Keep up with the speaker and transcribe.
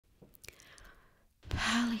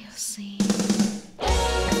Holocene.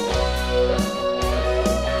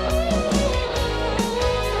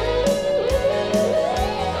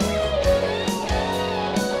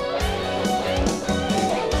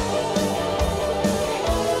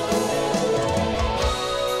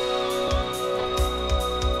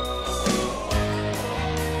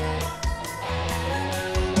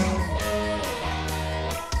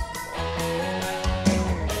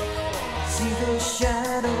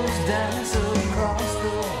 Shadows dance across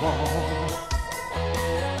the wall.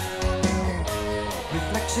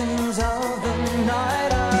 Reflections of the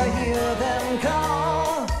night, I hear them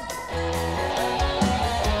call.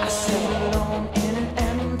 I sit alone in an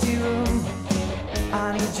empty room. I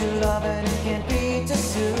need your love and it can't be too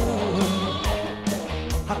soon.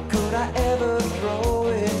 How could I ever throw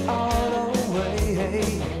it all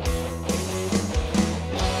away?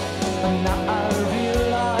 And now I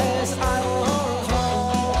realize I was wrong.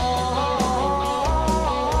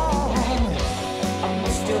 I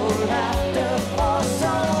missed your laughter for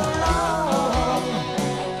so long.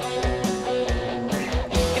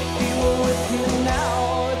 If you were with me now,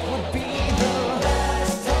 it would be the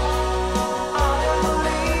last time I ever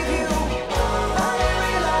leave you. I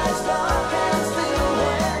realize love can still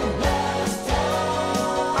win. Last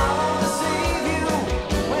time I want to save you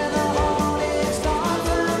when the heartache starts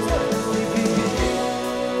to really begin.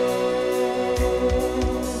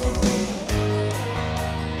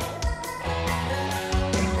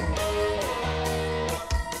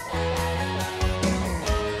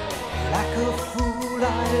 Like a fool, I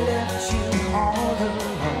left you all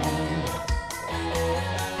alone,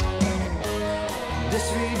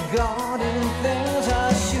 disregarding things I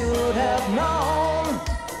should have known.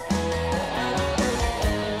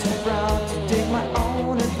 Too proud to take my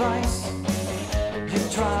own advice. You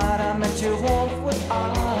tried, I met your wolf with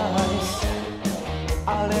eyes.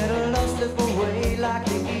 I let her love slip away like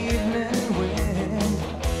the evening